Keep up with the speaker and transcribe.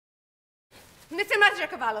Mr.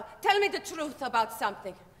 Mazzacavallo, tell me the truth about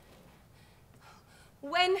something.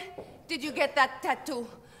 When did you get that tattoo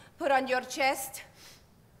put on your chest?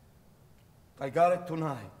 I got it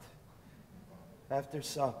tonight, after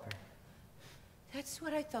supper. That's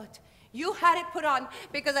what I thought. You had it put on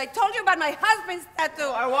because I told you about my husband's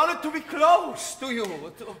tattoo. I wanted to be close to you,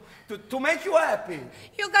 to make you happy.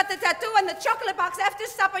 You got the tattoo and the chocolate box after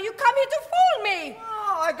supper. You come here to fool me.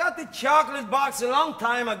 Oh, I got the chocolate box a long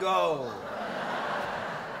time ago.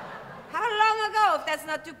 How long ago, if that's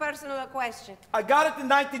not too personal a question? I got it the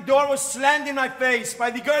night the door was slammed in my face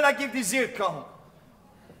by the girl I give the zircon.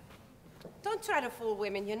 Don't try to fool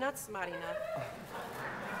women. You're not smart enough.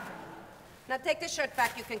 Now take the shirt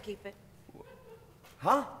back. You can keep it.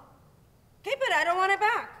 Huh? Keep it. I don't want it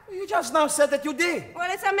back. You just now said that you did.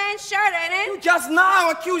 Well, it's a man's shirt, ain't it? You just now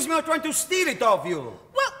accused me of trying to steal it off you.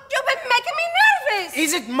 Well, you've been making me nervous.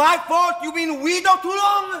 Is it my fault you've been widowed too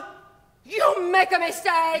long? You make a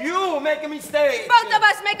mistake. You make a mistake. Both of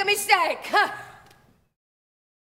us make a mistake.